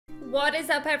What is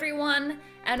up, everyone,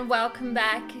 and welcome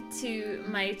back to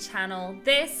my channel.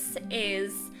 This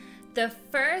is the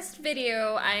first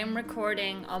video I am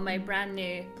recording on my brand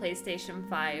new PlayStation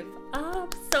 5. Oh,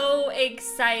 I'm so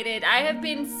excited. I have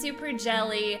been super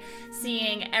jelly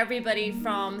seeing everybody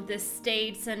from the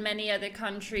States and many other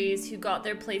countries who got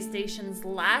their PlayStations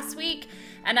last week,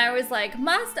 and I was like,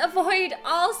 must avoid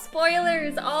all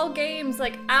spoilers, all games.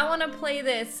 Like, I want to play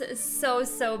this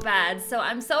so bad. So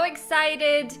I'm so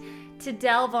excited to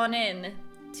delve on in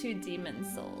to Demon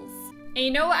Souls. And you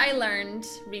know what I learned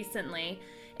recently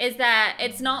is that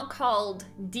it's not called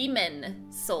Demon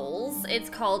Souls, it's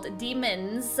called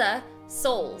Demon's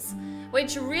Souls,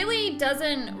 which really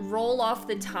doesn't roll off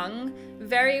the tongue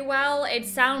very well. It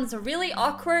sounds really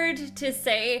awkward to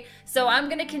say, so I'm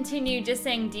gonna continue just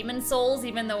saying Demon Souls,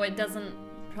 even though it doesn't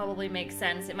probably make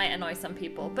sense. It might annoy some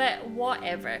people, but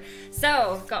whatever.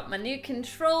 So, got my new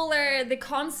controller. The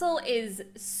console is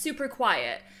super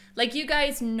quiet. Like, you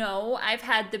guys know, I've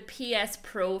had the PS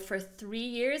Pro for 3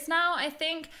 years now, I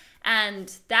think, and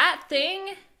that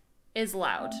thing is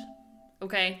loud,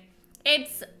 okay?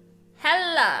 It's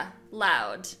hella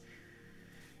loud.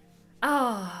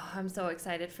 Oh, I'm so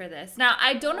excited for this. Now,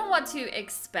 I don't know what to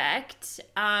expect.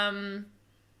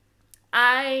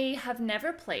 I have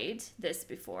never played this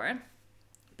before,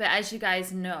 but as you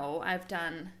guys know, I've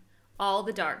done all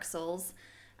the Dark Souls.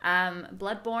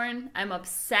 Bloodborne, I'm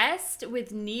obsessed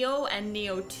with Neo and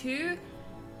Neo 2.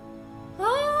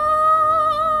 Oh,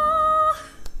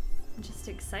 I'm just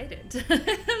excited.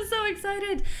 I'm so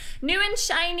excited. New and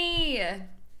shiny. If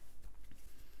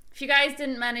you guys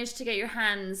didn't manage to get your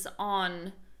hands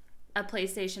on a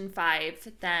PlayStation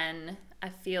 5, then I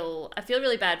feel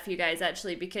really bad for you guys,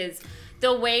 actually, because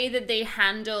the way that they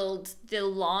handled the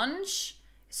launch,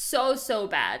 so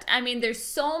bad. I mean, there's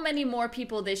so many more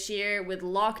people this year with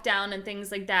lockdown and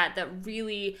things like that that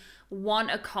really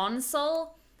want a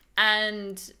console,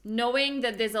 and knowing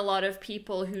that there's a lot of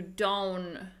people who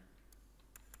don't,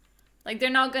 like, they're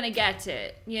not gonna get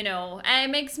it, you know, and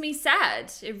it makes me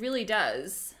sad. It really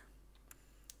does.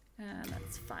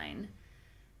 That's fine.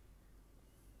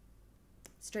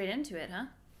 Straight into it, huh?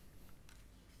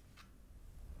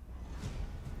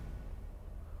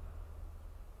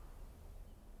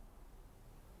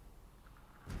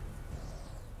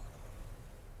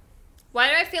 Why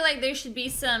do I feel like there should be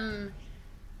some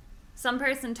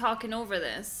person talking over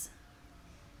this?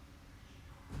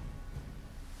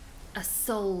 A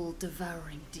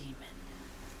soul-devouring demon.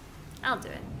 I'll do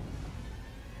it.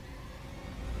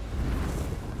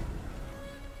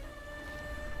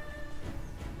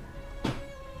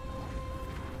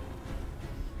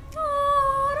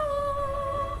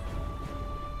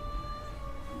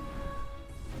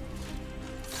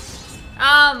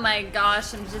 Oh my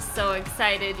gosh, I'm just so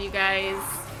excited, you guys.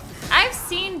 I've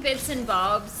seen bits and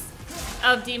bobs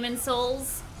of Demon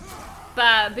Souls,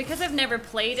 but because I've never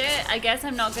played it, I guess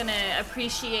I'm not gonna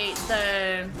appreciate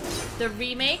the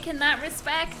remake in that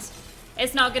respect.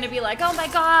 It's not gonna be like, oh my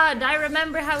god, I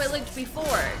remember how it looked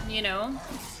before, you know?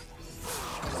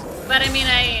 But I mean,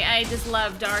 I just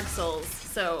love Dark Souls,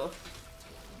 so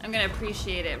I'm gonna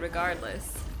appreciate it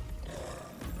regardless.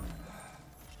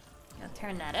 I'll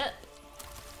turn that up.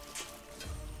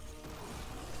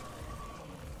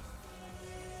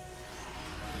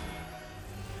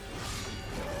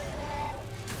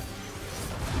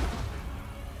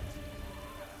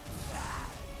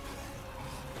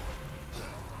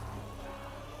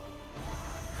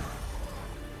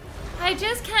 I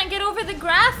just can't get over the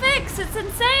graphics. It's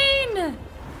insane.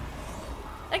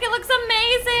 Like, it looks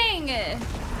amazing.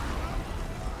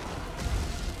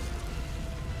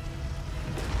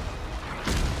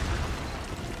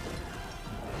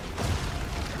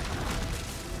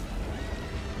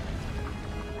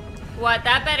 What?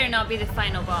 That better not be the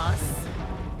final boss.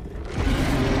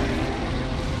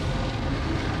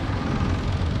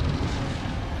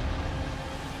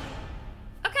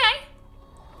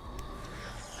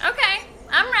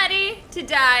 To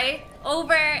die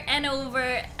over and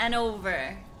over and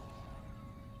over.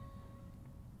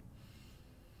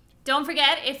 Don't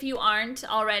forget, if you aren't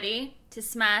already, to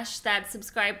smash that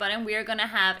subscribe button. We are gonna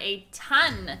have a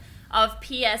ton of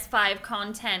PS5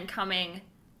 content coming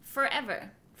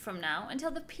forever from now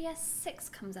until the PS6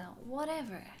 comes out,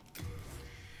 whatever.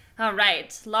 All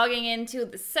right, logging into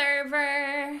the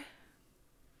server.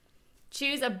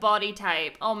 Choose a body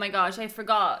type. Oh my gosh, I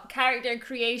forgot. Character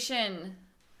creation.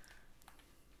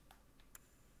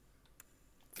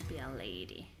 Be a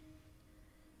lady.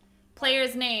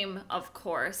 Player's name, of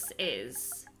course,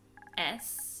 is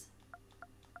S.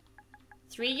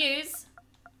 3 U's,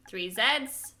 3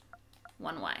 Z's,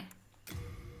 1 Y.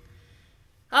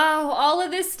 Oh, all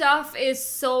of this stuff is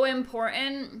so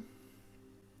important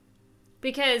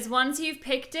because once you've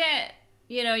picked it,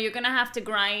 you know, you're gonna have to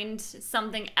grind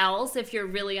something else if you're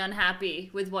really unhappy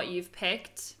with what you've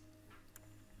picked.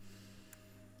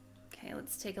 Okay,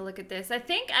 let's take a look at this. I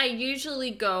think I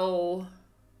usually go,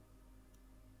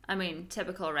 I mean,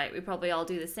 typical, right? We probably all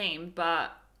do the same,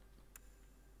 but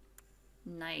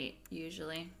night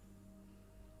usually.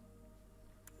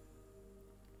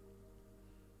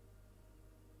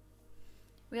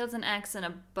 Wheels and axe and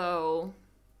a bow.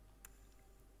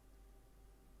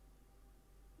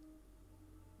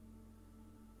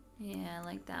 Yeah, I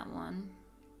like that one.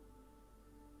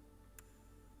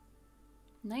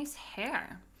 Nice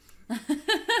hair.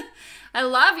 I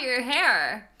love your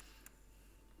hair.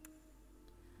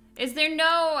 Is there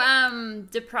no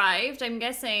deprived? I'm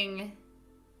guessing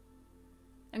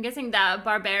that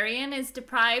Barbarian is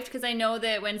deprived because I know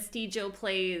that when Steejo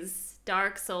plays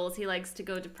Dark Souls, he likes to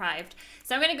go deprived.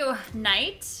 So I'm gonna go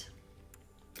Knight.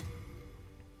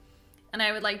 And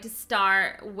I would like to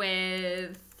start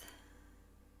with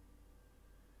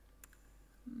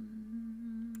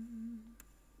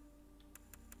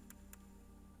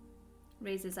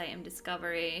raises item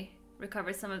discovery,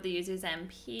 recovers some of the user's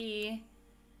MP.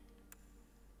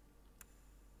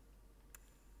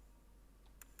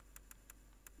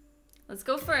 Let's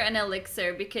go for an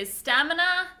elixir because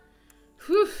stamina,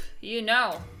 whew, you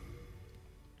know.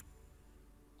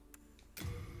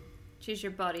 Choose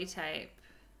your body type.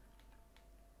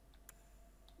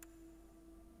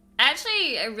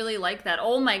 Actually, I really like that.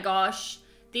 Oh my gosh.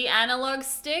 The analog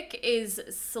stick is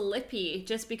slippy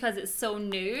just because it's so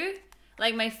new.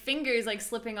 Like my finger's like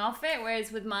slipping off it,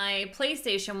 whereas with my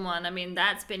PlayStation 1, I mean,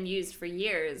 that's been used for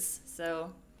years.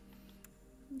 So,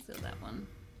 let's do that one.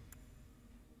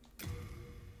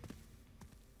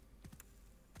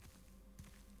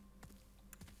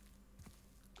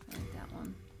 I like that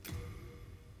one.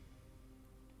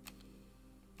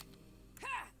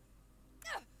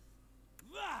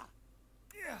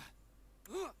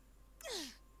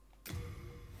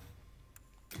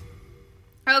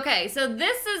 Okay, so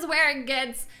this is where it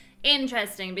gets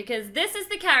interesting because this is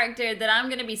the character that I'm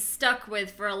gonna be stuck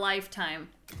with for a lifetime.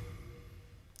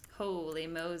 Holy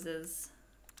Moses.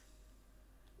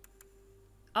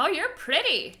 Oh, you're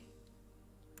pretty.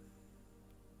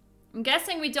 I'm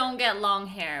guessing we don't get long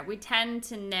hair. We tend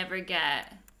to never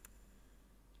get...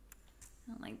 I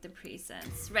don't like the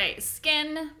presets. Right,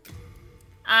 skin.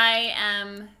 I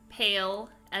am pale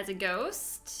as a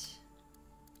ghost.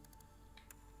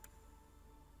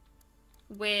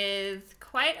 With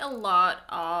quite a lot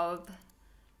of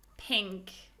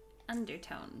pink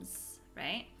undertones,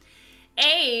 right?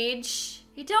 Age,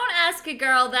 you don't ask a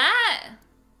girl that.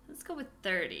 Let's go with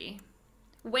 30.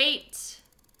 Weight,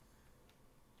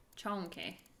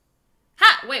 chonky.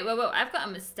 Ha, wait, I've got a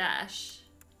mustache.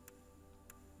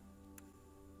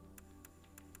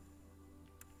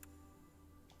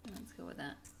 Let's go with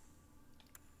that.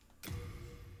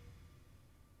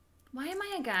 Why am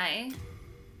I a guy?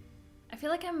 I feel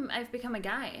like I've become a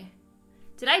guy.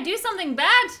 Did I do something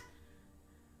bad?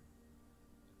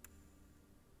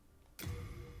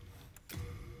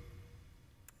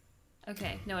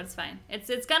 Okay, no, it's fine.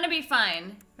 It's gonna be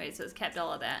fine. Right, so it's kept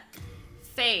all of that.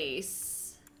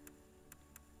 Face.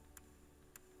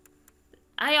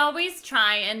 I always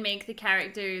try and make the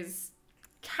characters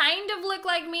kind of look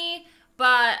like me,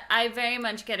 but I very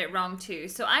much get it wrong too.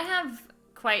 So I have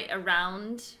quite a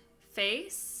round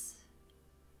face.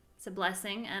 It's a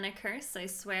blessing and a curse, I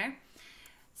swear.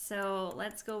 So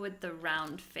let's go with the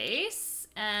round face.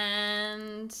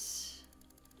 And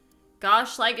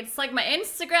gosh, like it's like my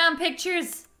Instagram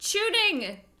pictures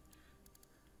shooting.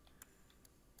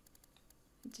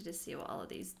 To just see what all of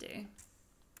these do.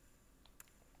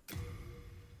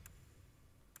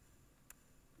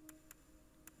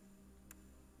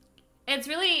 It's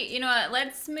really, you know what,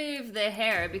 let's move the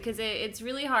hair because it's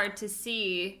really hard to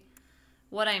see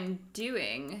what I'm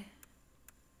doing.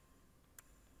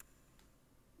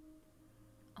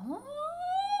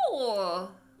 Oh,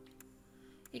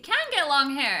 you can get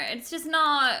long hair. It's just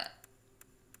not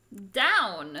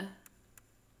down.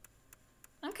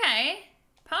 Okay,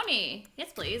 pony,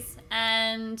 yes please.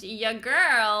 And your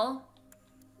girl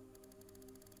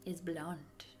is blonde.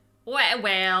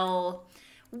 Well,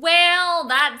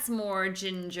 that's more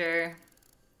ginger.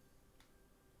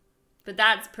 But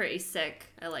that's pretty sick.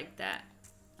 I like that.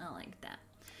 I like that.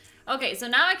 Okay, so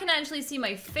now I can actually see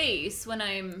my face when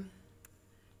I'm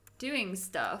doing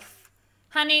stuff.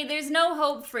 Honey, there's no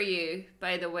hope for you,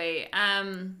 by the way.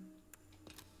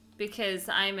 Because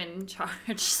I'm in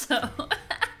charge, so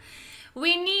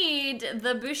we need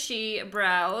the bushy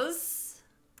brows.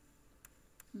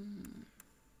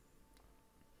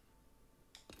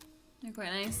 They're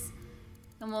quite nice.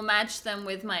 And we'll match them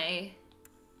with my...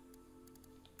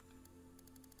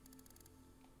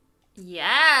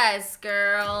 Yes,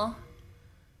 girl!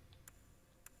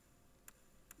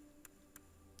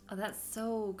 Oh, that's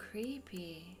so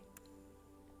creepy.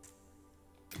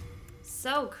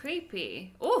 So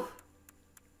creepy. Ooh!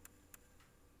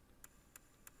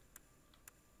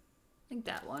 I think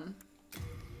that one.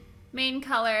 Main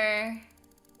color...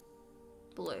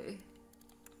 blue.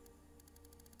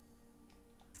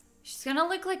 She's gonna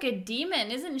look like a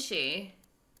demon, isn't she?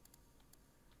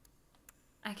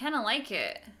 I kinda like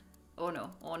it. Oh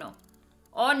no, oh no.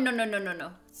 Oh no, no, no, no,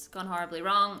 no. It's gone horribly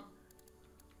wrong.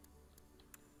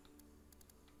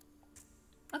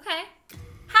 Okay.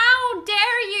 How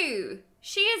dare you?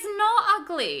 She is not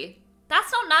ugly.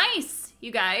 That's not nice,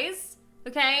 you guys.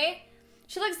 Okay?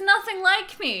 She looks nothing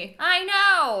like me. I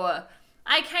know.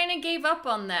 I kind of gave up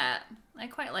on that. I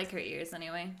quite like her ears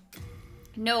anyway.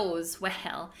 Nose,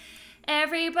 well,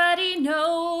 everybody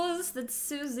knows that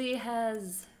Suzy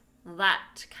has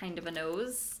that kind of a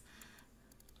nose.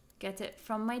 Get it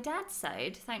from my dad's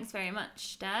side. Thanks very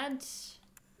much, Dad.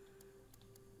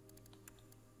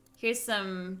 Here's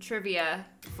some trivia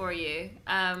for you.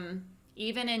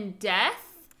 Even in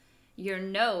death, your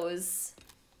nose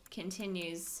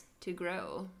continues to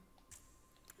grow.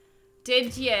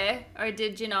 Did you or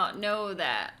did you not know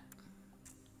that?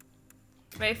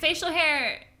 Right, facial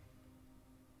hair.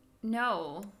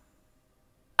 No.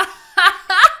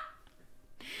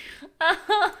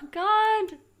 Oh,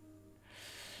 God.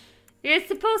 You're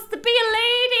supposed to be a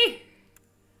lady.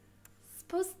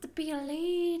 Supposed to be a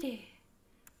lady.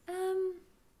 I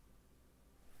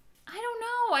don't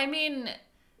know. I mean,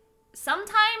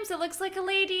 sometimes it looks like a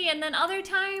lady and then other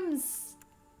times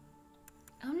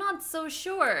I'm not so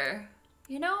sure,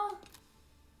 you know?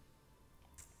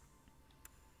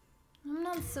 I'm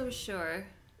not so sure.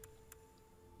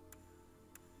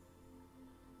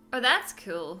 Oh, that's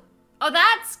cool. Oh,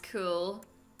 that's cool.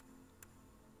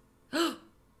 Girl.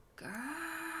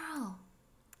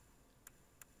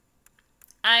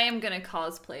 I am gonna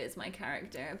cosplay as my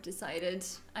character, I've decided.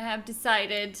 I have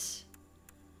decided.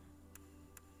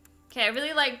 Okay, I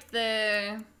really liked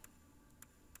the...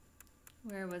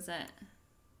 Where was it?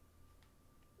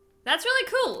 That's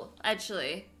really cool,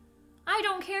 actually. I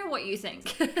don't care what you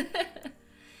think.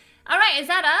 Alright, is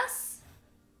that us?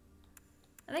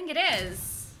 I think it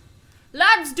is.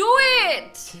 Let's do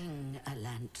it! King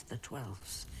Alant the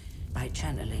 12th, by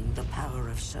channeling the power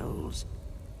of souls,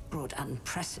 brought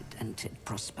unprecedented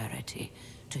prosperity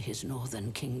to his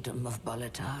northern kingdom of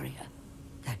Boletaria.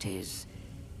 That is,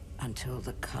 until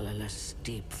the colorless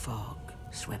deep fog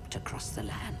swept across the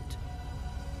land.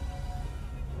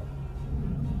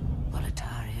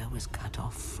 Boletaria was cut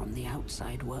off from the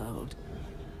outside world,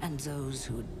 and those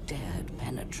who dared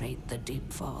penetrate the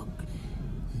deep fog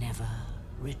never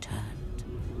returned.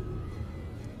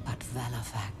 But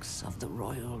Valifax of the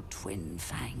Royal Twin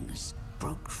Fangs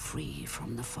broke free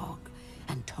from the fog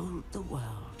and told the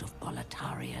world of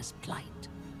Boletaria's plight.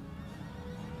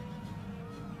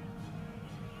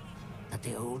 That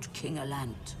the old King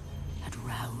Alant had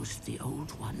roused the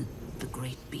Old One, the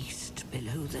great beast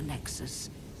below the Nexus,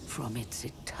 from its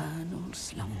eternal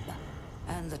slumber,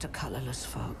 and that a colorless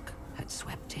fog had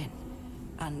swept in,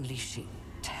 unleashing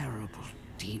terrible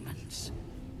demons.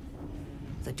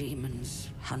 The demons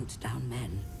hunt down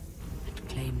men and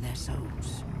claim their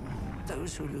souls.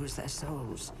 Those who lose their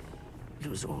souls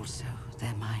lose also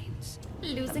their minds.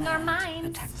 Losing our minds.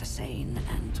 Attack the sane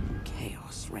and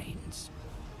chaos reigns.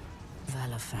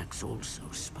 Valifax also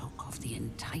spoke of the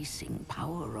enticing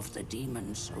power of the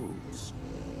demon souls.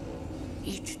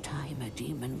 Each time a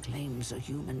demon claims a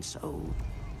human soul,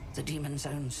 the demon's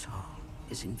own soul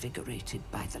is invigorated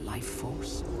by the life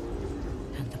force,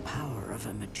 and the power of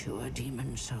a mature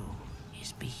demon soul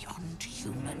is beyond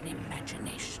human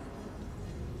imagination.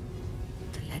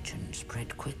 The legend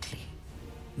spread quickly.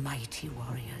 Mighty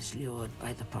warriors lured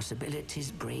by the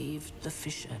possibilities braved the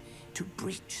fissure to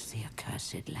breach the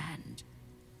accursed land,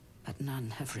 but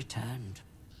none have returned.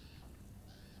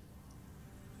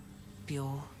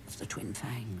 Pure of the Twin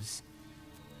Fangs,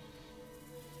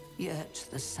 Yurt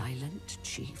the Silent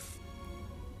Chief,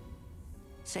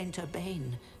 Saint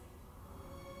Urbane,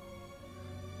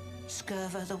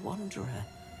 Scurva the Wanderer,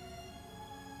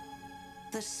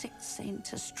 the sixth Saint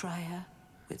Astraea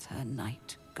with her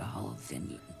Night Garl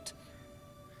Vinland,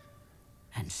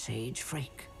 and Sage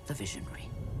Frake the Visionary.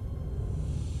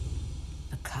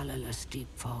 The colorless deep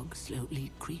fog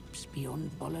slowly creeps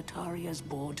beyond Boletaria's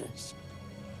borders.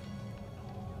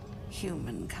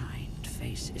 Humankind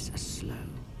faces a slow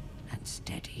and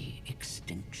steady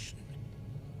extinction.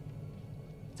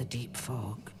 The deep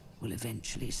fog will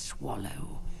eventually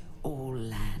swallow all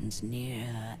lands near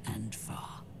and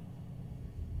far.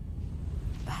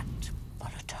 But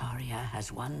Volataria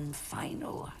has one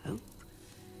final hope.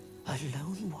 A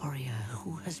lone warrior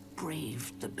who has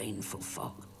braved the baneful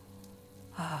fog.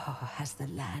 Ah, has the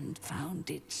land found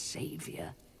its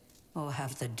savior? Or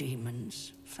have the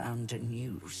demons found a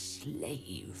new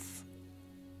slave?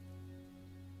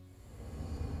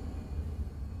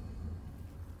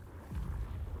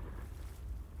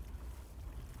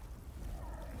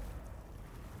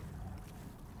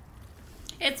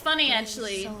 It's funny,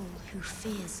 actually. Soul who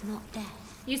fears not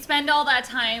death. You spend all that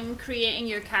time creating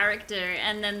your character,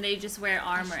 and then they just wear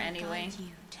armor anyway. Guide you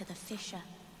to the fissure.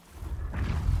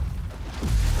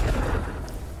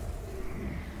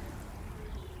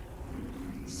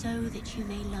 So that you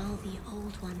may lull the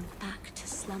old one back to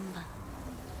slumber.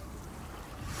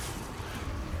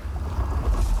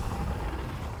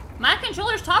 My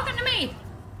controller's talking to me!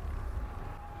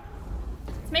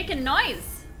 It's making noise.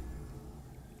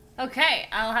 Okay,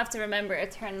 I'll have to remember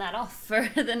to turn that off for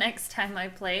the next time I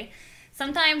play.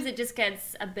 Sometimes it just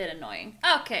gets a bit annoying.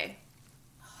 Okay.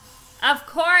 Of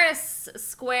course,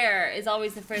 square is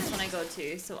always the first one I go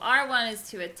to. So R1 is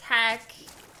to attack.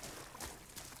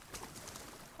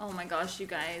 Oh my gosh, you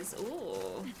guys.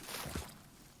 Ooh.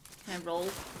 Can I roll?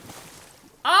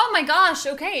 Oh my gosh,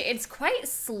 okay. It's quite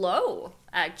slow,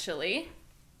 actually.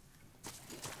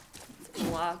 Let's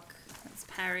block. Let's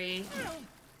parry.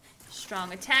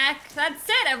 Strong attack. That's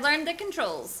it. I've learned the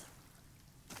controls.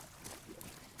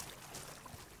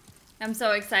 I'm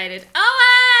so excited. Oh,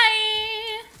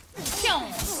 hi!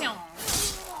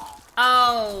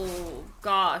 Oh,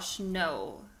 gosh,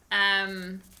 no.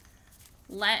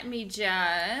 Let me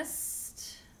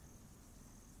just...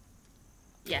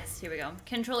 Yes, here we go.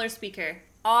 Controller speaker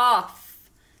off.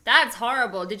 That's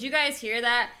horrible. Did you guys hear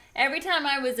that? Every time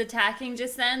I was attacking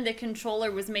just then, the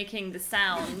controller was making the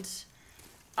sound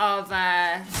of,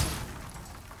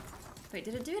 Wait,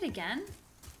 did it do it again?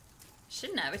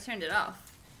 Shouldn't have. I turned it off.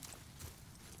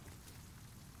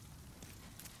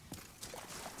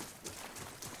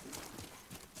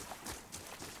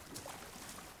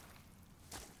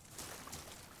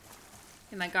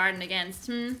 In my garden against,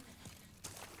 Okay,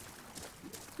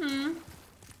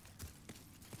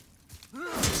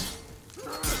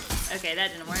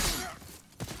 that didn't work.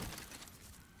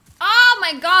 Oh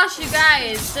my gosh, you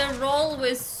guys! The roll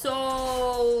was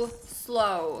so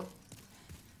slow.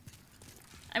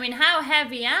 I mean, how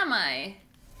heavy am I?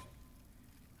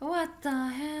 What the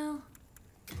hell?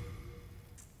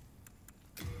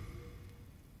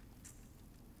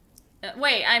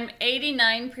 Wait, I'm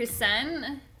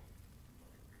 89%?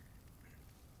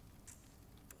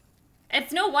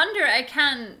 It's no wonder I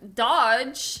can't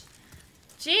dodge.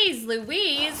 Jeez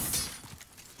Louise.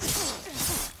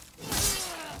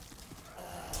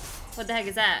 What the heck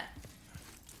is that?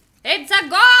 It's a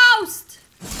ghost!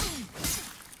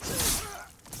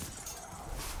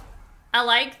 I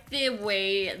like the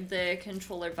way the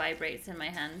controller vibrates in my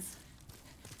hands.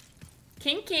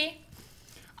 Kinky.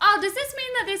 Oh, does this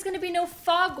mean that there's gonna be no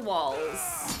fog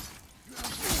walls?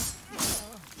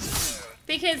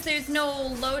 Because there's no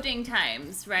loading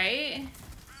times, right?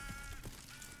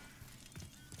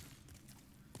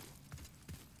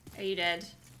 Are you dead?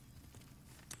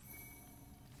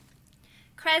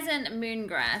 Crescent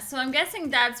Moongrass. So I'm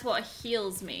guessing that's what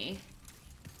heals me.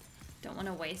 Don't want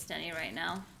to waste any right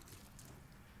now.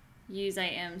 Use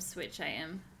item, switch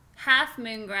item. Half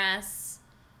Moongrass,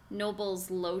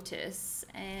 Noble's Lotus.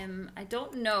 I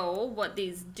don't know what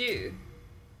these do.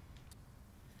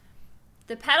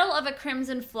 The petal of a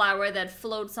crimson flower that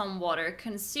floats on water,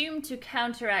 consumed to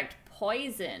counteract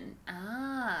poison.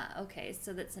 Ah, okay,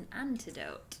 so that's an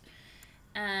antidote.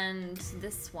 And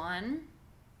this one,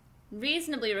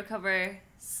 reasonably recover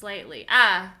slightly.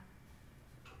 Ah!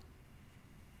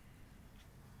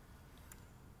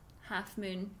 Half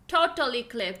moon, total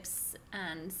eclipse,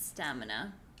 and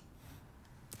stamina.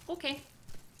 Okay.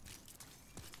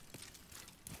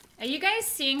 Are you guys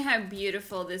seeing how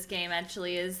beautiful this game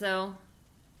actually is, though?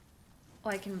 Oh,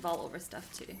 I can vault over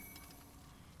stuff too.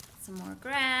 Some more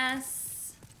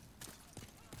grass.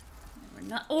 We're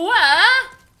not.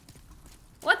 What?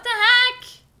 What the heck?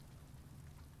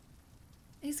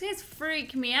 These guys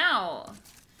freak me out.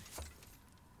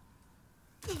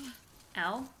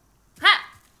 Ow. Ha!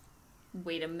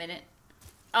 Wait a minute.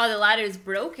 Oh, the ladder is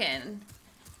broken.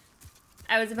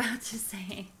 I was about to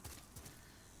say.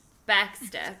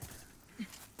 Backstep.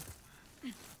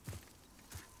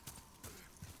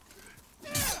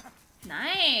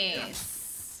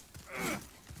 Nice.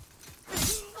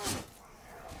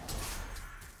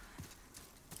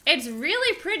 It's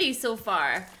really pretty so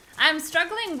far. I'm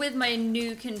struggling with my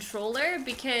new controller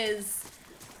because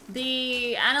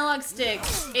the analog stick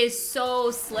is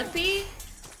so slippy.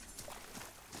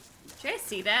 Did you guys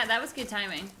see that? That was good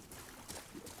timing.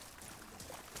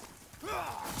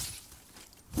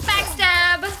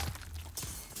 Backstab!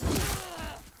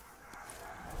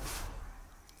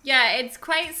 Yeah, it's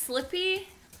quite slippy.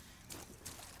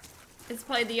 It's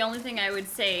probably the only thing I would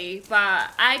say,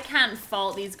 but I can't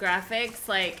fault these graphics.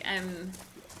 Like,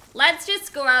 let's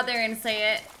just go out there and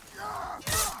say it.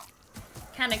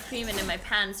 Kind of creaming in my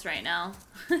pants right now.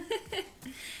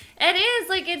 It is,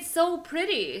 like, it's so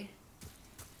pretty.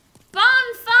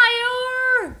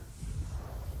 Bonfire!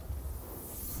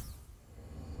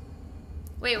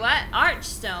 Wait, what?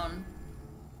 Archstone.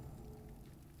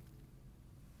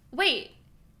 Wait.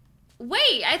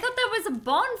 Wait, I thought that was a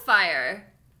bonfire.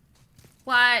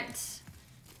 What?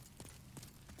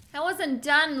 I wasn't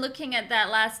done looking at that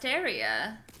last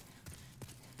area.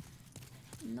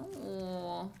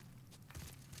 No.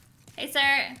 Hey,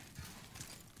 sir.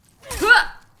 Huh!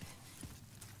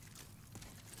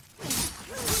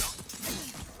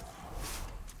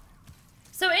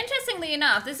 So interestingly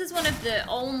enough, this is one of the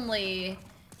only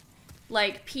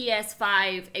like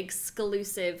PS5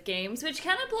 exclusive games, which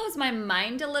kind of blows my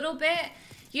mind a little bit.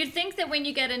 You'd think that when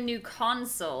you get a new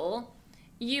console,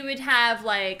 you would have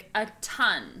like a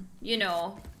ton, you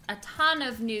know, a ton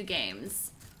of new games,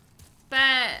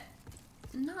 but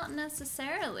not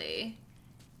necessarily.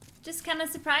 Just kind of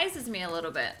surprises me a little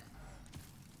bit.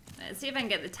 Let's see if I can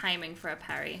get the timing for a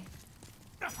parry.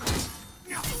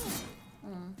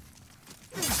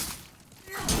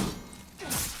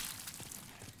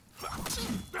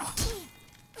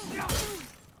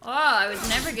 Oh, I was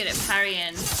never good at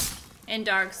parrying in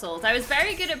Dark Souls. I was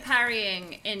very good at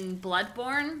parrying in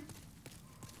Bloodborne.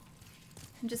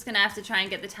 I'm just gonna have to try and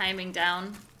get the timing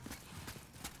down.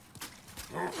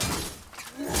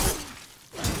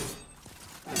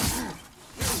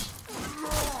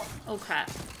 Oh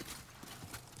crap.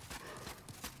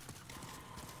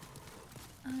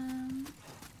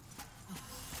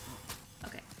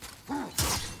 Okay.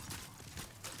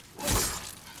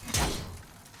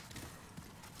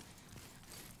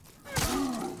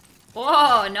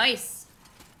 Whoa, nice.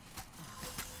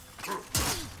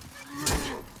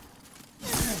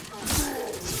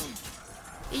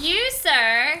 You,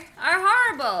 sir, are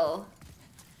horrible.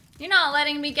 You're not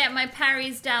letting me get my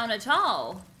parries down at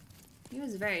all. He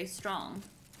was very strong.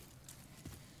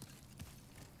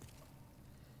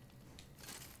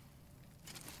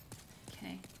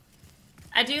 Okay.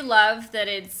 I do love that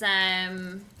it's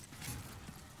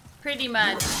pretty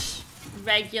much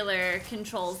regular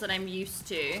controls that I'm used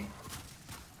to.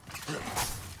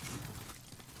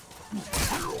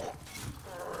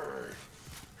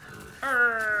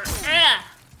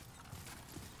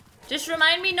 Just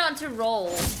remind me not to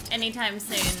roll anytime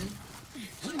soon.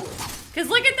 Cause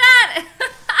look at that!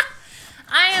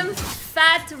 I am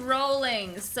fat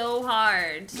rolling so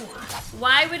hard.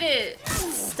 Why would it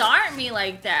start me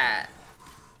like that?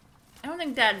 I don't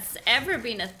think that's ever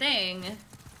been a thing.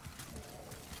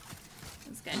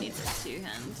 This guy needs a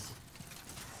two-hand.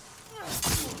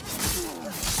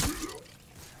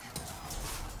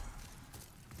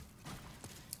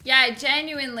 Yeah, I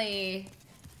genuinely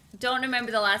don't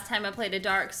remember the last time I played a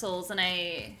Dark Souls, and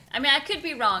I mean, I could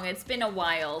be wrong, it's been a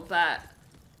while, but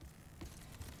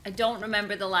I don't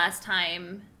remember the last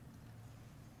time.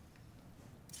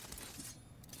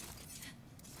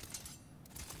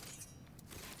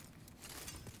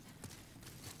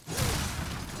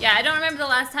 Yeah, I don't remember the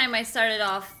last time I started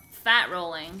off fat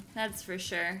rolling, that's for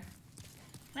sure.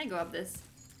 Can I go up this?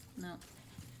 No.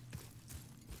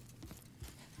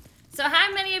 So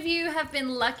how many of you have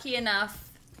been lucky enough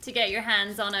to get your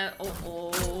hands on a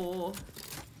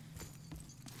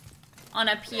on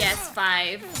a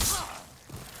PS5?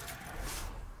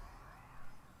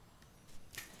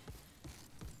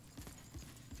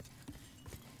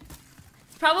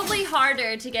 Probably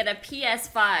harder to get a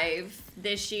PS5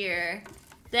 this year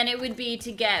than it would be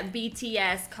to get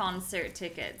BTS concert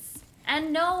tickets.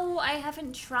 And no, I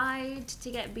haven't tried to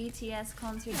get BTS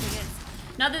concert tickets.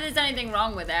 Not that there's anything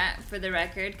wrong with that, for the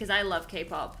record, because I love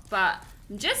K-pop, but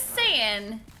I'm just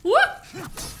saying. Whoop!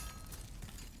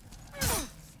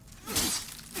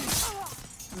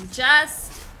 I'm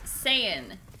just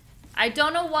saying. I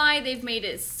don't know why they've made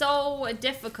it so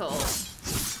difficult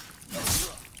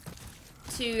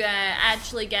to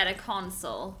actually get a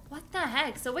console. What the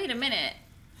heck? So wait a minute.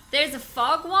 There's a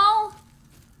fog wall?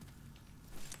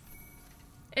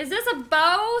 Is this a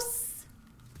boss?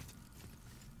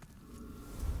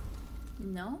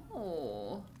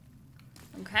 No.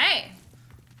 Okay.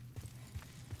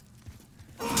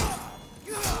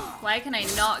 Why can I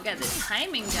not get the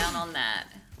timing down on that?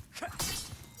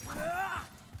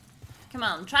 Come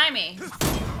on, try me.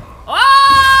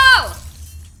 Oh!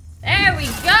 There we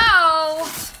go!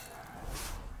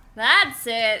 That's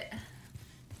it.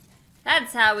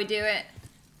 That's how we do it.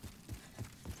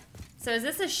 So is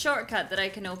this a shortcut that I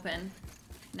can open?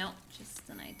 Nope, just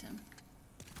an item.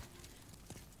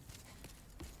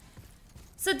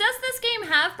 So does this game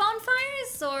have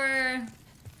bonfires, or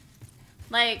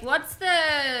like what's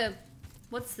the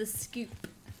scoop?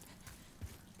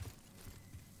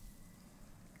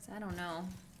 'Cause I don't know.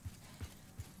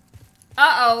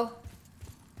 Uh-oh.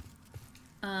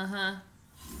 Uh-huh.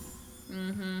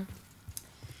 Mm-hmm.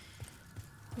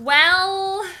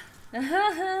 Well,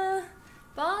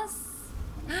 boss.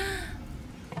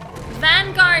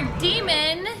 Vanguard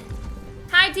Demon.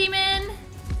 Hi, Demon.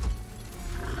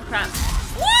 Oh, crap.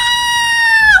 Whoa!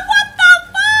 What the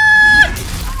fuck?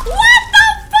 What the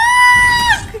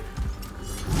fuck?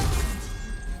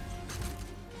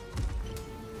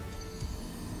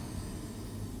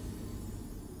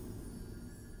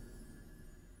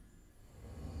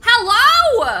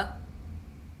 Hello?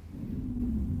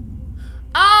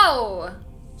 Oh,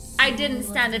 I didn't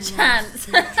stand a chance.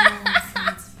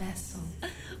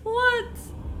 What?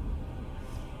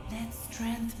 Let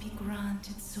strength be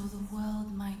granted so the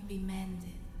world might be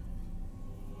mended.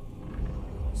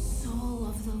 Soul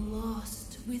of the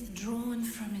lost withdrawn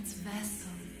from its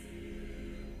vessel.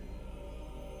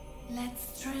 Let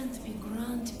strength be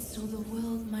granted so the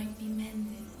world might be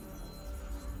mended.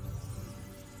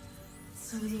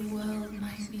 So the world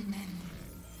might be mended.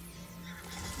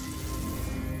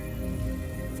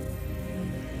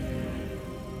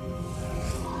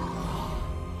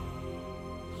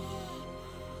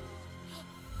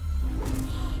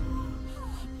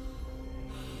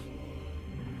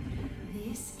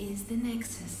 This is the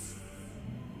Nexus.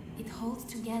 It holds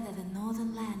together the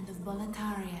northern land of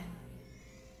Boletaria.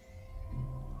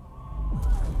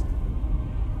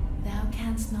 Thou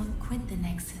canst not quit the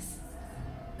Nexus,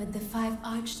 but the 5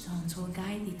 Archstones will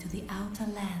guide thee to the outer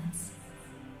lands.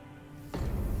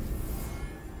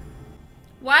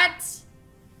 What?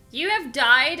 You have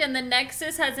died and the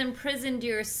Nexus has imprisoned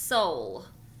your soul.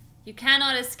 You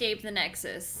cannot escape the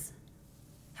Nexus.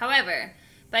 However,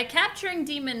 by capturing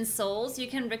demon souls, you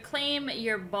can reclaim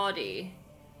your body.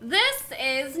 This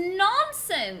is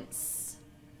nonsense!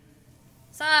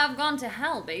 So I've gone to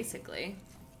hell, basically.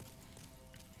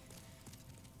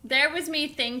 There was me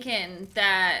thinking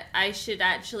that I should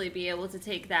actually be able to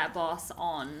take that boss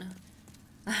on.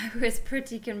 I was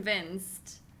pretty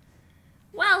convinced.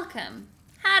 Welcome.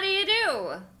 How do you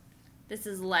do? This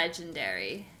is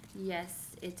legendary.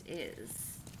 Yes, it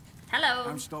is. Hello.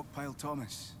 I'm Stockpile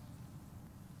Thomas.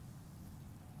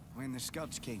 When the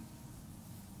Scourge came,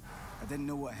 I didn't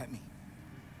know what hit me.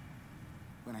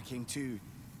 When I came to,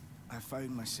 I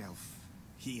found myself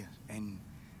here in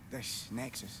this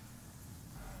Nexus.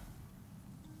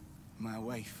 My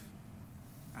wife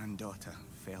and daughter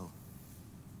fell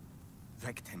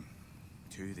victim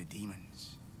to the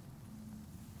demons.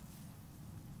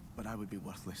 But I would be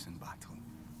worthless in battle.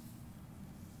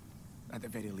 At the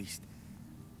very least,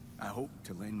 I hope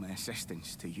to lend my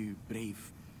assistance to you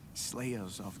brave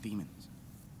slayers of demons.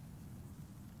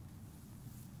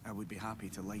 I would be happy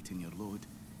to lighten your load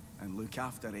and look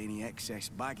after any excess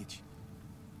baggage.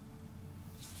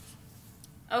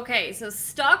 Okay, so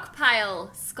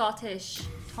Stockpile Scottish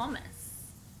Thomas.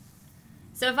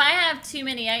 So if I have too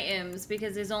many items,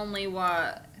 because there's only,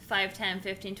 what, 5, 10,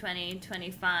 15, 20,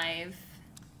 25,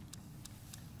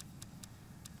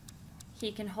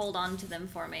 he can hold on to them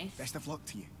for me. Best of luck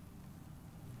to you.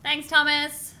 Thanks,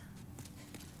 Thomas.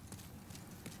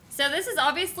 So this is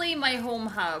obviously my home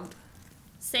hub.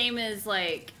 Same as,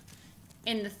 like,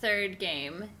 in the 3rd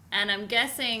game. And I'm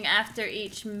guessing after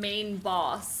each main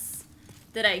boss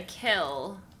that I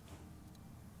kill,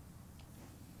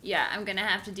 yeah, I'm gonna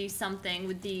have to do something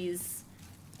with these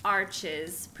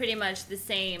arches. Pretty much the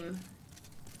same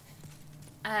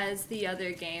as the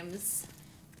other games.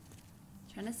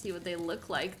 Trying to see what they look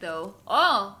like, though.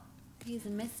 Oh! He's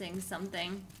missing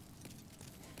something.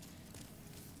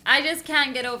 I just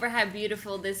can't get over how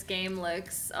beautiful this game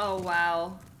looks. Oh,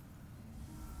 wow.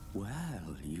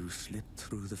 Well, you slipped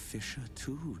through the fissure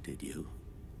too, did you?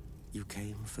 You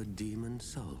came for demon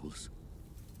souls?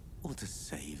 Or to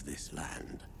save this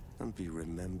land and be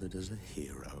remembered as a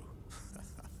hero?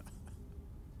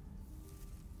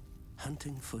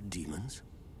 Hunting for demons?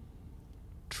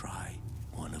 Try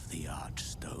one of the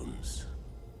Archstones.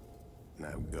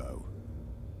 Now go.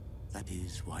 That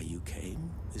is why you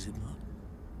came, is it not?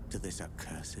 To this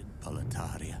accursed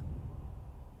Boletaria.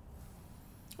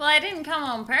 Well, I didn't come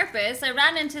on purpose. I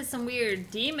ran into some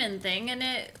weird demon thing and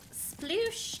it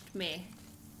splooshed me.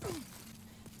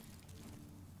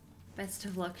 Best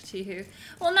of luck to you.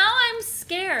 Well, now I'm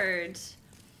scared.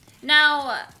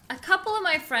 Now, a couple of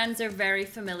my friends are very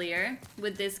familiar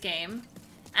with this game,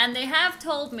 and they have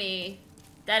told me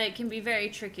that it can be very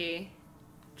tricky.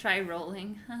 Try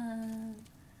rolling.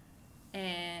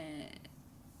 And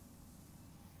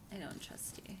I don't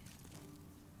trust you.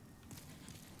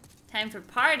 Time for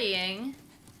partying.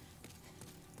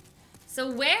 So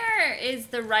where is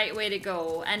the right way to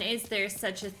go? And is there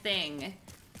such a thing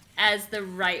as the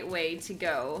right way to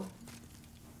go?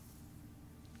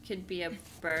 Could be a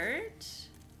bird.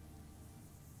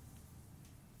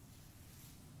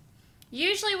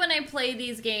 Usually when I play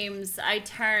these games, I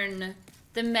turn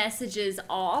the messages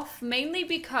off, mainly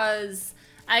because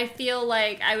I feel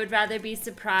like I would rather be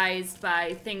surprised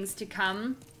by things to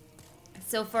come.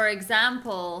 So for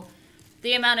example,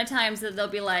 the amount of times that they'll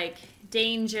be like,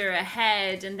 danger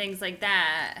ahead and things like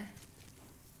that.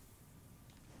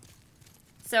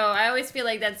 So I always feel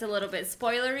like that's a little bit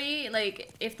spoilery.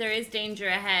 Like, if there is danger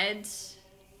ahead,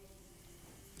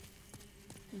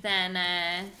 then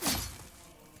I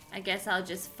guess I'll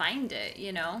just find it,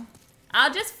 you know?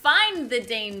 I'll just find the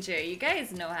danger. You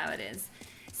guys know how it is.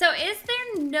 So is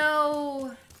there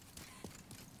no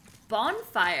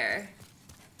bonfire?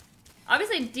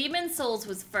 Obviously, Demon Souls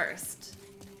was first,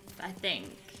 I think.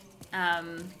 No,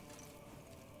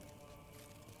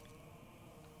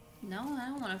 I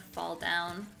don't want to fall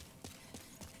down.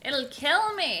 It'll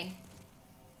kill me.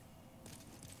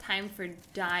 Time for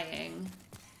dying.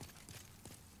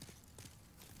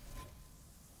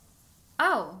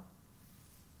 Oh.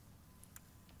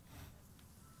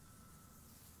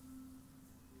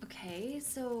 Okay,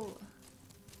 so...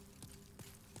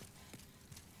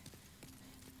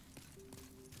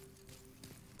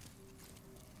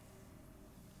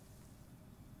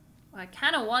 I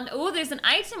kind of want... Oh, there's an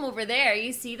item over there.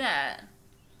 You see that?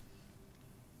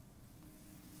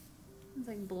 There's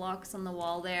like blocks on the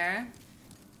wall there.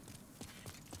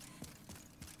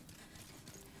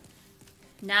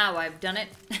 Now I've done it.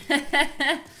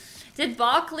 Did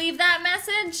Bach leave that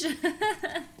message?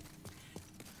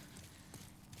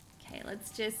 Okay,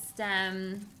 let's just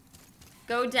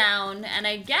go down. And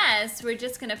I guess we're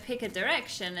just going to pick a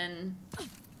direction and...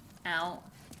 Ow.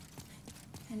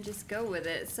 And just go with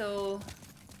it. So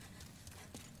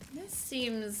this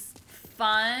seems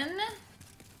fun.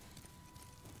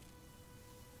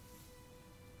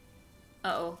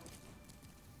 Uh-oh.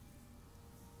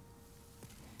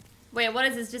 Wait, what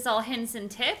is this? Just all hints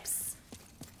and tips?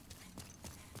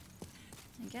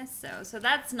 I guess so. So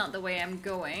that's not the way I'm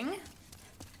going.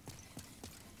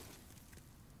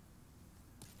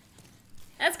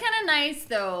 That's kind of nice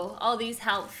though. All these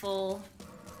helpful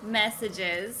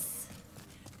messages.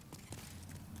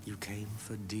 You came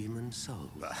for demon soul.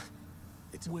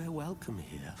 We're welcome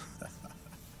here.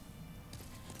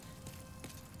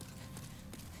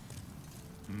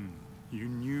 You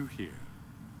new here.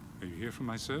 Are you here for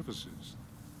my services?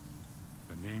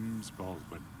 The name's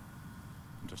Baldwin.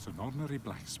 I'm just an ordinary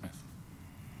blacksmith.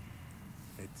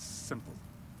 It's simple.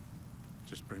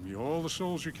 Just bring me all the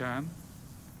souls you can.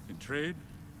 In trade,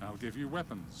 I'll give you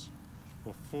weapons.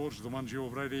 Or forge the ones you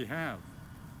already have.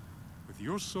 With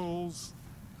your souls,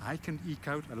 I can eke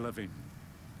out a living.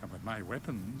 And with my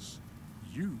weapons,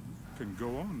 you can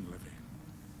go on living.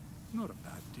 Not a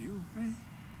bad deal, eh?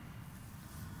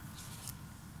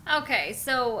 Okay,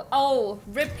 so, oh,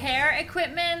 repair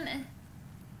equipment?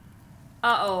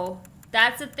 Uh-oh.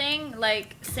 That's a thing?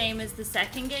 Like, same as the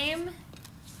second game?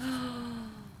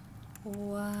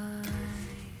 Why?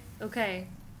 Okay.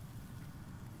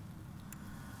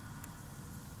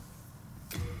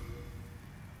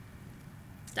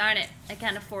 Darn it, I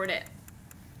can't afford it.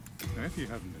 If you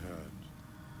haven't heard,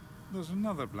 there's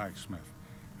another blacksmith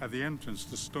at the entrance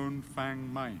to Stone Fang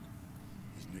Mine.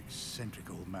 He's an eccentric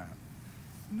old man.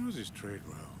 He knows his trade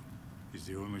well. He's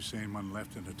the only sane one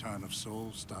left in a town of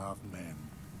soul-starved men.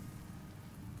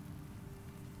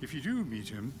 If you do meet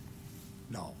him,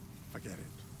 no, forget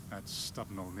it. That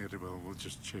stubborn old ne'er-do-well will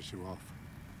just chase you off.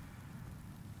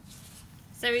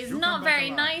 So he's not very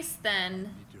nice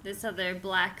then, this other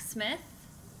blacksmith.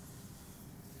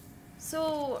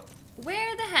 So,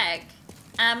 where the heck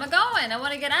am I going? I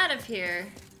want to get out of here.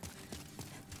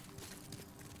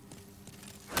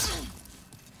 I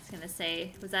was gonna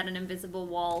say, was that an invisible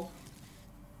wall?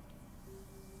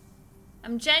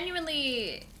 I'm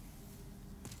genuinely,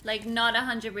 like, not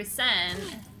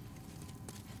 100%.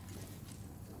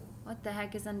 What the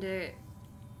heck is under...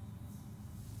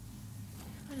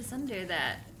 What is under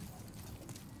that?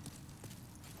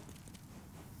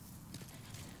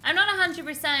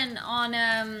 100% on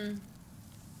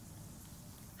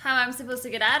how I'm supposed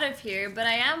to get out of here, but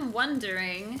I am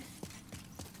wondering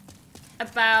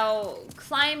about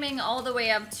climbing all the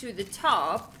way up to the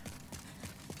top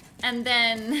and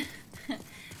then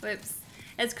whoops,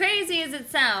 as crazy as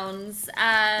it sounds,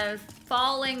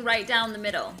 falling right down the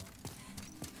middle,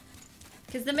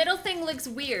 because the middle thing looks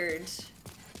weird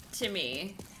to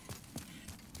me.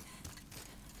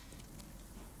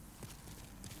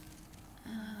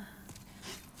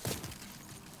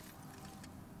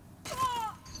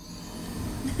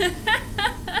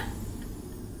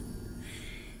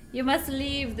 You must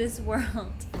leave this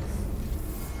world.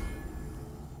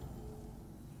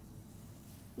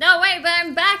 No, wait, but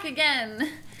I'm back again.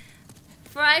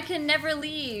 For I can never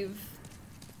leave.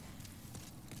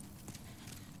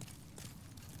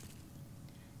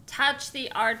 Touch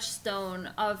the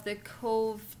archstone of the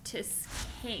Covetous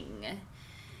King.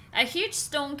 A huge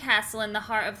stone castle in the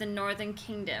heart of the Northern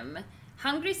Kingdom.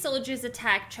 Hungry soldiers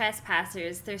attack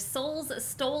trespassers, their souls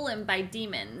stolen by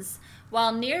demons,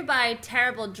 while nearby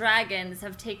terrible dragons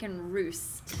have taken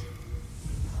roost.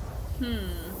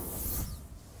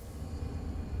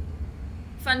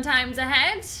 Fun times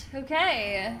ahead?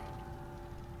 Okay.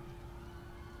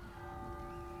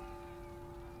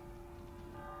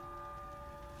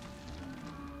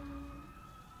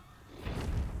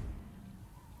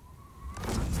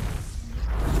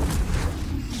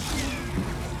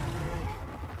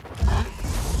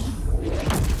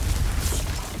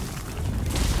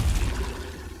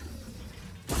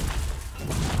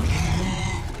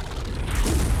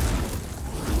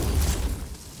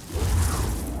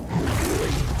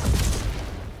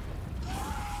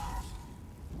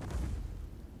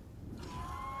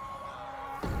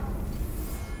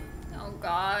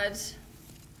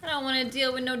 I don't want to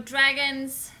deal with no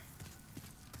dragons.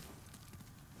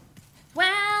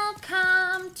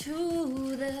 Welcome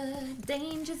to the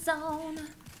danger zone.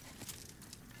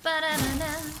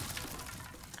 Ba-da-da-da.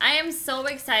 I am so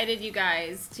excited, you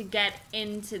guys, to get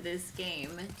into this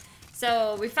game.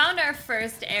 So we found our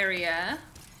first area.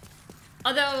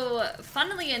 Although,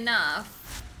 funnily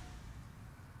enough...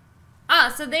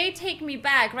 Ah, so they take me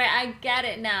back, right? I get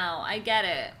it now. I get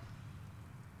it.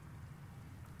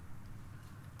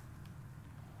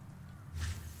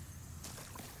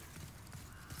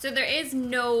 So there is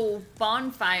no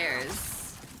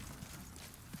bonfires.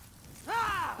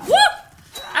 Woo!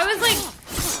 I was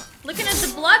like looking at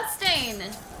the blood stain.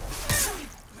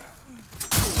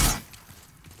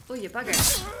 Oh, you bugger.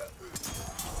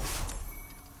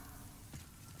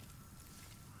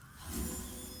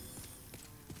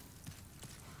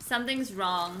 Something's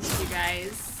wrong, you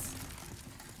guys.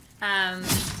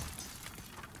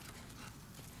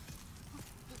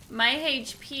 My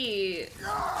HP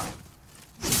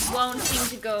won't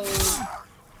seem to go.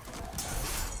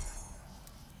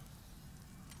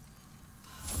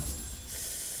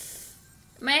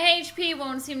 My HP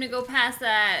won't seem to go past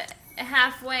that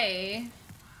halfway.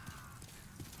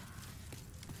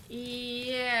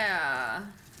 Yeah.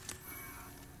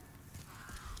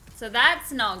 So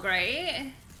that's not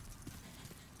great.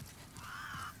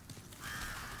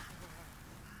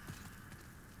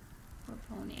 Poor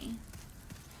pony.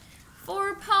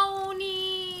 For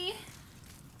pony.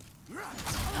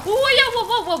 Oh yeah! Whoa!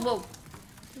 Whoa! Whoa! Whoa!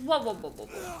 Whoa! Whoa! Whoa! Whoa!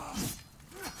 Whoa!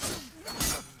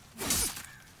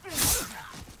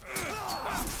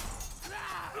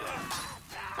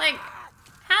 Like,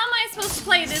 how am I supposed to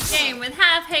play this game with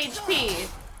half HP?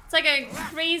 It's like a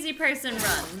crazy person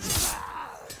run.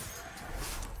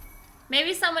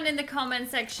 Maybe someone in the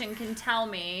comment section can tell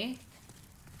me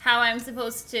how I'm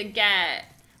supposed to get...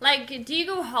 Like, do you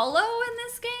go hollow in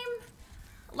this game?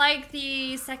 Like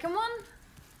the second one?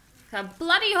 I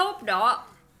bloody hope not.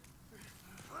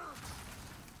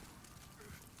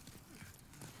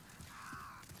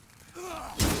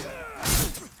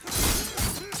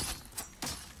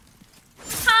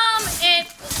 Calm it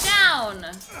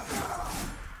down.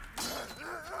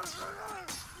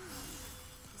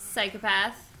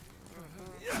 Psychopath.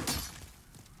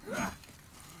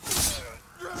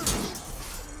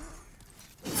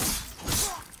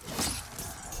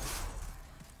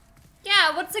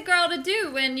 Yeah, what's a girl to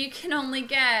do when you can only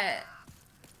get...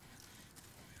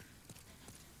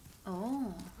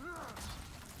 Oh.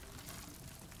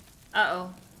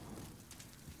 Uh-oh.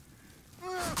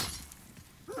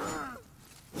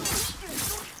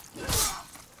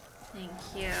 Thank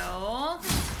you.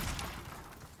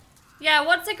 Yeah,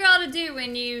 what's a girl to do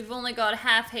when you've only got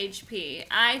half HP?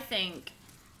 I think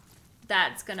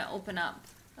that's gonna open up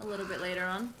a little bit later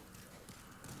on.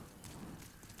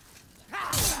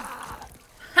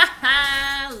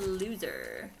 Haha,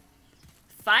 loser.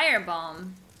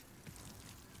 firebomb.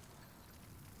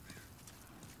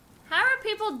 How are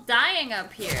people dying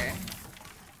up here?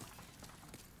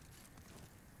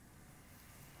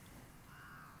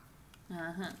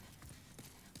 Uh-huh.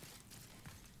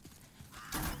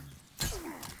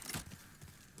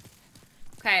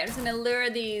 Okay, I'm just gonna lure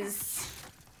these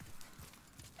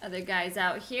other guys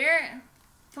out here.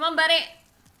 Come on, buddy.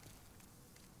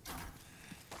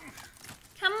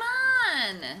 Come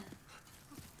on.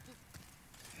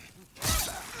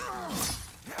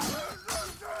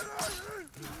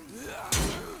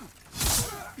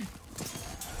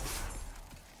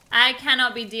 I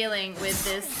cannot be dealing with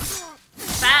this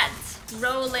fat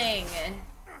rolling.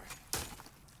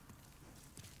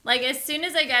 Like, as soon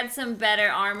as I get some better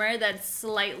armor that's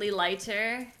slightly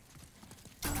lighter,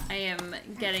 I am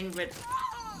getting rid.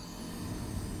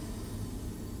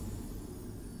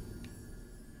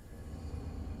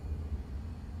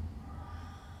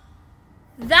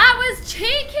 That was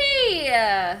cheeky!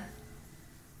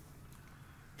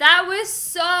 That was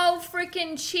so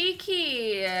freaking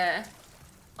cheeky!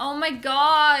 Oh my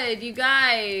god, you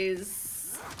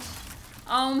guys.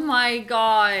 Oh my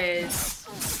god.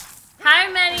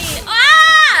 How many...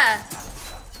 Ah!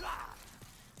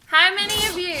 How many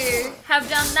of you have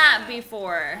done that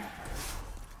before?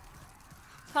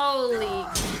 Holy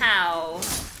cow.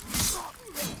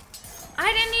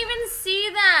 I didn't even see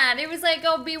that. It was like,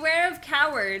 oh, beware of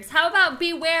cowards. How about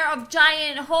beware of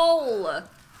giant hole?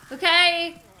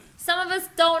 Okay? Some of us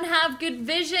don't have good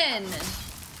vision.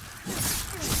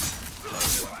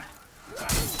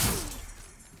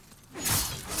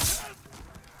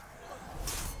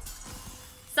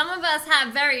 Some of us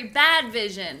have very bad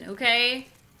vision, okay?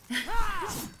 Can't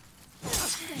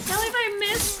believe I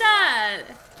missed that.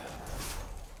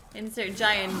 Insert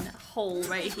giant hole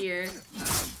right here.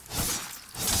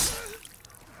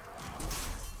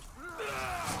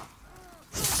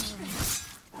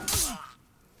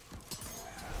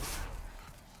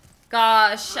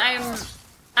 Gosh,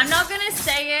 I'm not gonna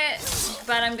say it,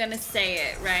 but I'm gonna say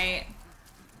it, right?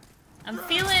 I'm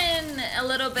feeling a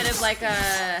little bit of like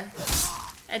a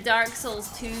Dark Souls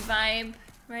 2 vibe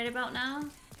right about now.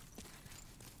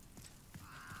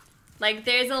 Like,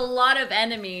 there's a lot of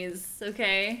enemies,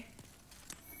 okay?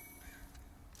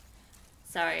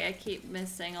 Sorry, I keep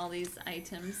missing all these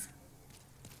items.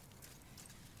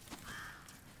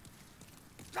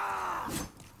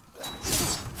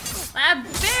 I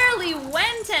barely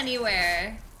went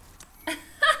anywhere.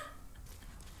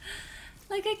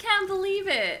 Like, I can't believe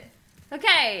it.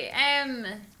 Okay,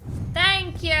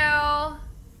 thank you.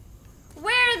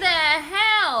 Where the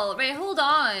hell? Wait, hold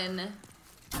on.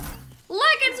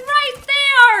 Look, it's right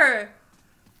there.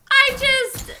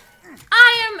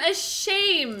 I am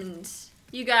ashamed,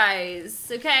 you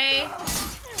guys, okay?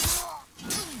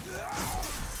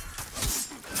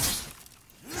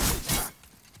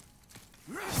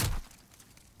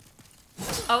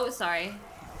 Oh, sorry.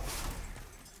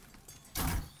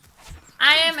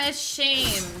 I am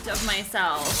ashamed of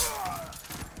myself.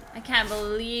 I can't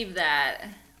believe that.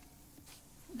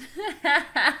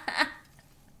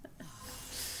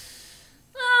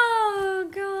 Oh,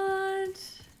 God.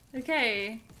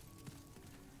 Okay.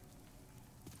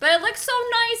 But it looks so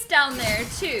nice down there,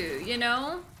 too, you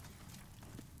know?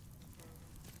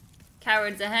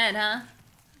 Cowards ahead, huh?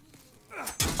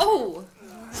 Oh!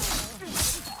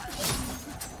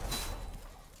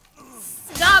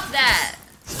 Stop that!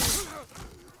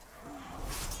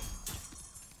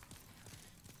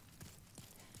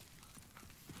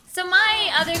 So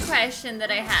my other question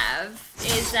that I have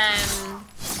is,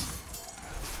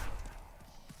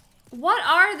 what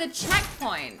are the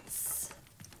checkpoints?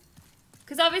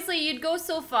 Because obviously you'd go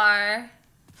so far.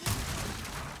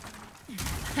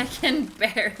 I can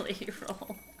barely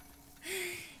roll.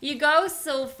 You go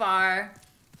so far,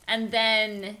 and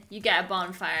then you get a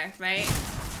bonfire, right?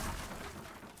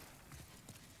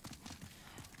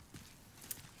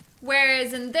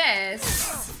 Whereas in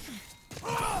this,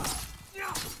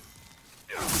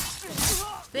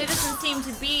 there doesn't seem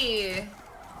to be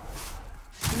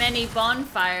many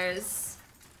bonfires.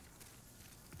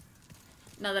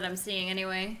 Not that I'm seeing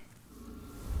anyway.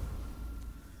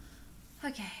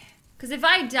 Okay. Because if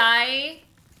I die...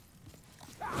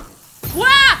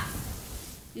 Wah!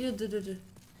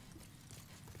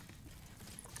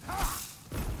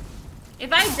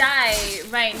 If I die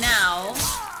right now,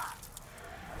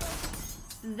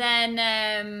 then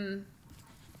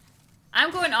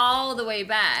I'm going all the way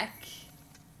back.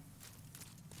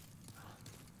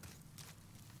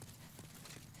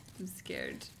 I'm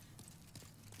scared.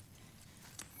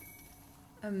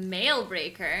 A mail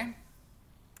breaker.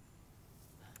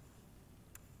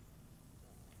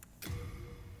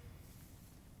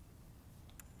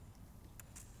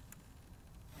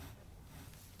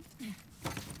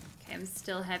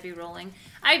 still heavy rolling.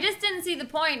 I just didn't see the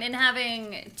point in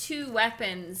having 2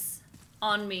 weapons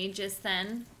on me just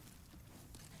then.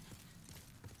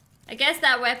 I guess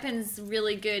that weapon's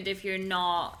really good if you're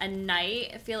not a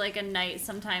knight. I feel like a knight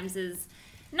sometimes is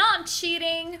not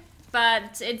cheating,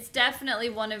 but it's definitely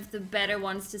one of the better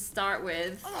ones to start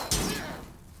with.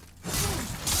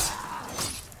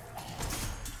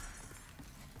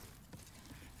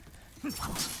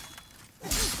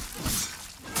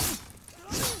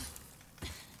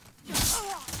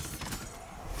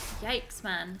 Yikes,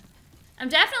 man. I'm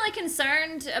definitely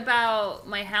concerned about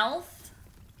my health.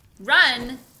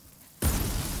 Run!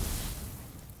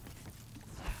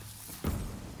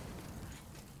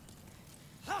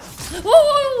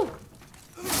 Whoa!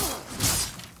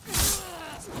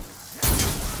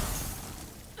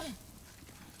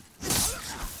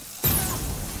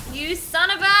 You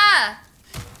son of a!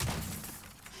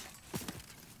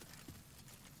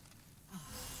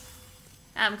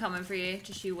 I'm coming for you.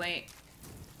 Just you wait.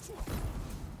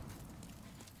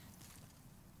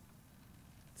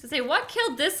 So say, what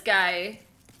killed this guy?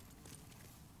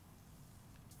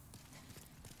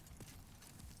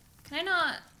 Can I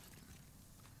not?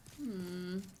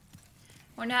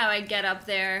 Wonder how I get up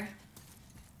there.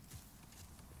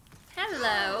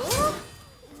 Hello.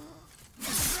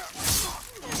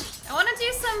 I want to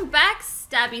do some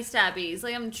backstabby stabbies.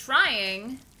 Like, I'm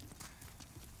trying.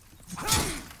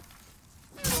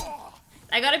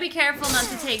 I gotta be careful not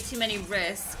to take too many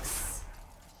risks.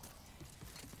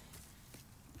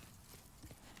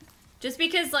 Just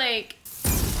because, like...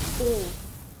 Ooh.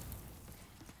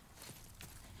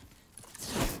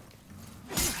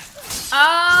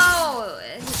 Oh,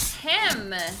 it's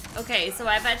him. Okay, so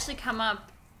I've actually come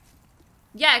up.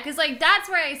 Yeah, because, like, that's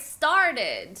where I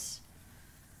started.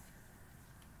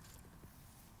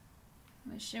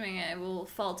 I'm assuming I will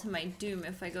fall to my doom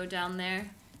if I go down there.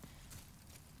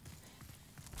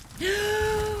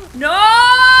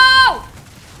 No!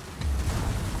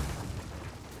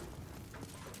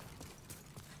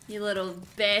 You little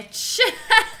bitch.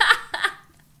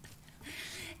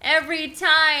 Every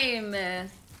time.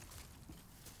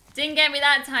 Didn't get me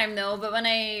that time though, but when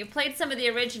I played some of the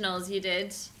originals, you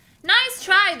did. Nice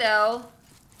try though.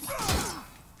 How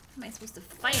am I supposed to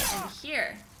fight in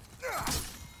here?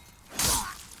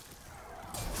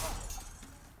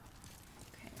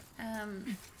 Okay,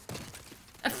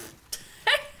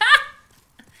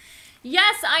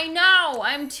 yes, I know!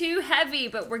 I'm too heavy,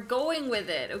 but we're going with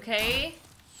it, okay?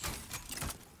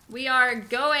 We are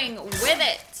going with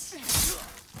it!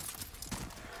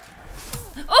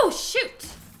 Oh, shoot!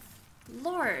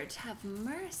 Lord, have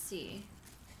mercy.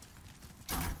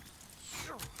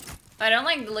 I don't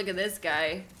like the look of this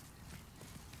guy.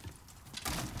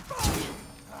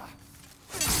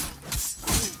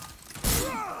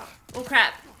 Oh,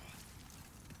 crap.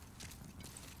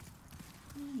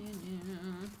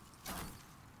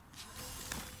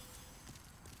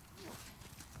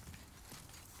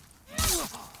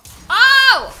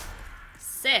 Oh!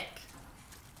 Sick.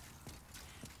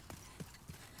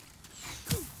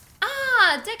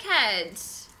 Ah,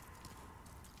 dickhead.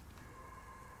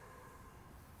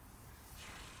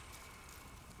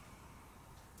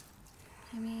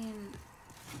 I mean...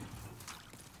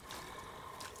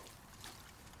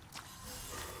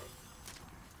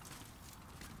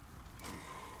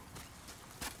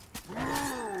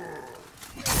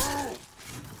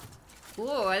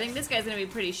 Ooh, I think this guy's gonna be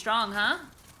pretty strong, huh?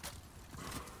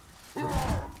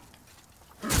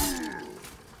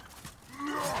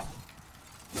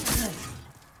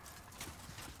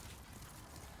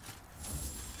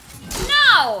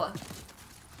 No!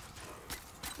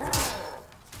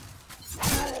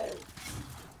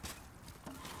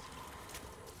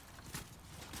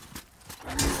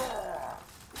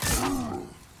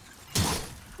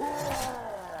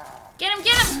 Get him,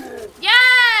 get him!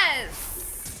 Yes!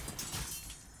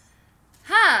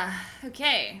 Huh,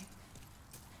 okay.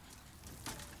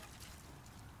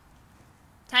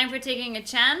 Time for taking a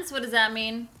chance? What does that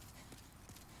mean?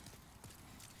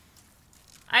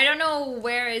 I don't know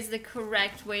where is the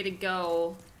correct way to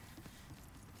go.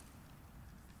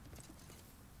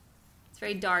 It's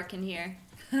very dark in here.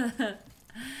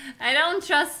 I don't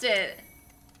trust it.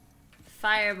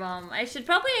 Firebomb. I should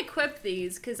probably equip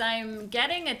these because I'm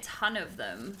getting a ton of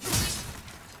them.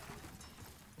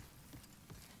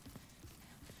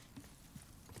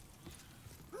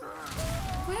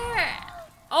 Where?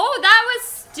 Oh, that was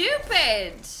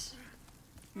stupid.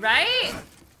 Right?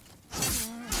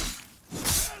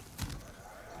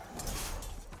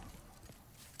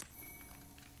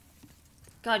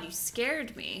 God, you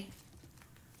scared me.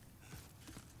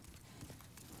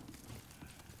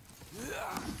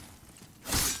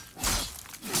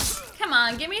 Come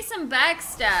on, give me some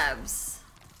backstabs.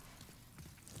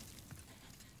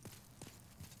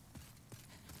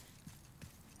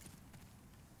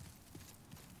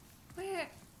 Where?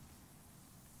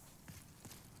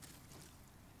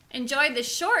 Enjoyed the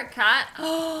shortcut.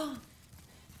 Oh.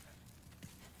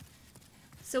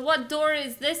 So what door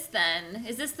is this then?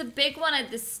 Is this the big one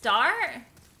at the start?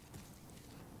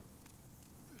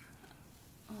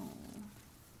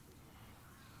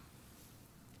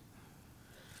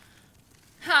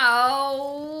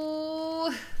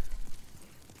 How?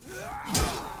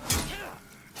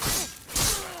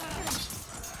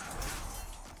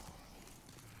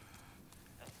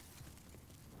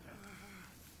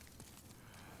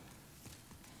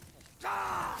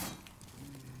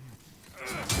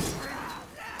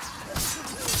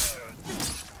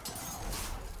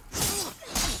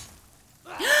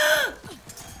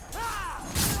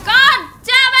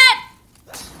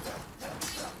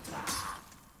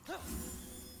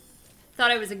 Thought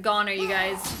I was a goner, you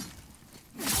guys.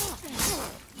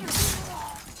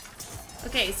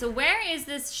 Okay, so where is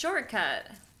this shortcut?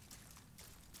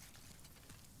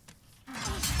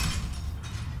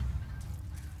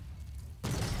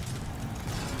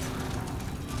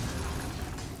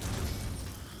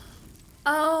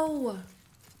 Oh.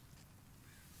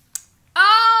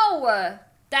 Oh!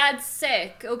 That's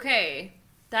sick. Okay.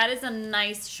 That is a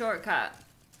nice shortcut.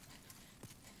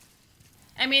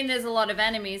 I mean, there's a lot of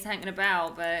enemies hanging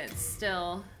about, but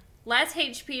still. Less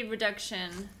HP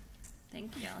reduction.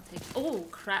 Thank you, I'll take... Oh,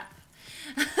 crap.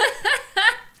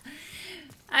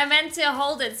 I meant to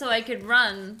hold it so I could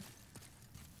run.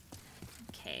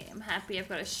 Okay, I'm happy I've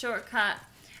got a shortcut.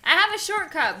 I have a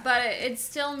shortcut, but it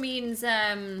still means,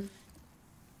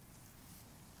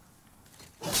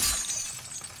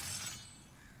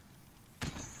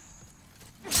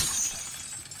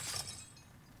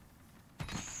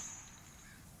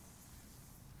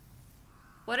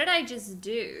 what did I just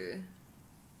do?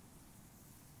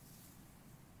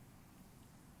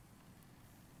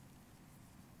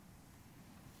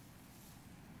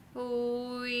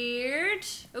 Weird.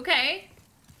 Okay.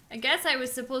 I guess I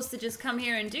was supposed to just come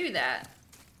here and do that.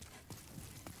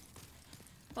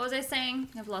 What was I saying?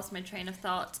 I've lost my train of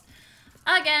thought.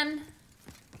 Again.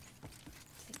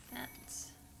 Take that.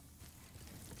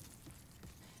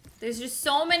 There's just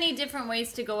so many different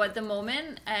ways to go at the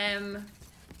moment.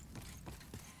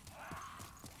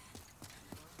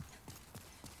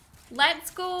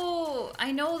 Let's go.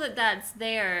 I know that that's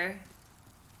there.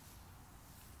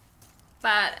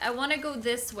 But I want to go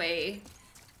this way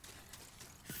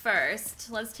first.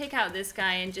 Let's take out this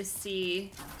guy and just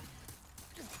see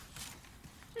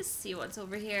what's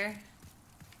over here.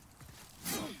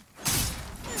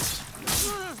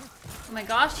 Oh my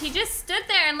gosh, he just stood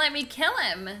there and let me kill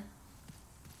him.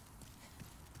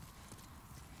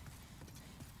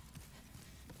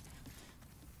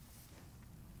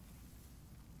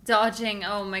 Dodging,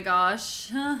 oh my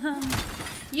gosh.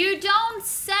 You don't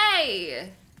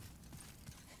say!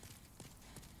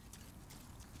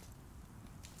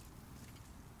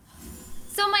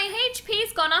 So my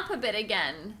HP's gone up a bit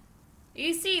again.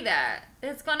 You see that?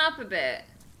 It's gone up a bit.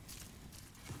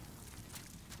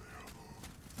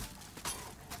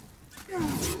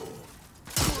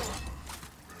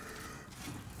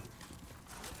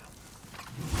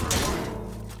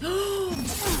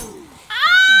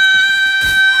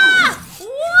 Ah!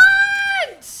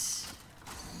 What?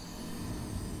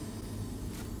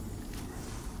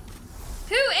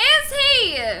 Who is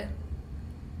he?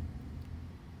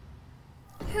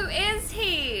 Who is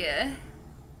he?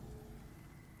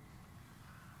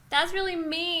 That's really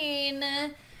mean.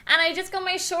 And I just got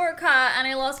my shortcut and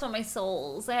I lost all my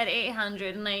souls. I had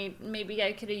 800 and maybe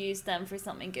I could have used them for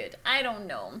something good. I don't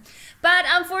know. But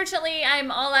unfortunately,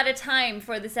 I'm all out of time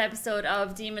for this episode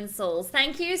of Demon Souls.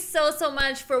 Thank you so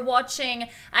much for watching.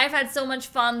 I've had so much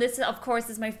fun. This, of course,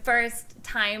 is my first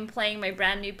time playing my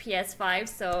brand new PS5,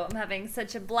 so I'm having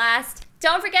such a blast.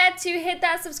 Don't forget to hit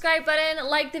that subscribe button,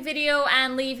 like the video,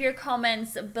 and leave your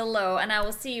comments below. And I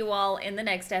will see you all in the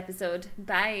next episode.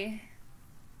 Bye.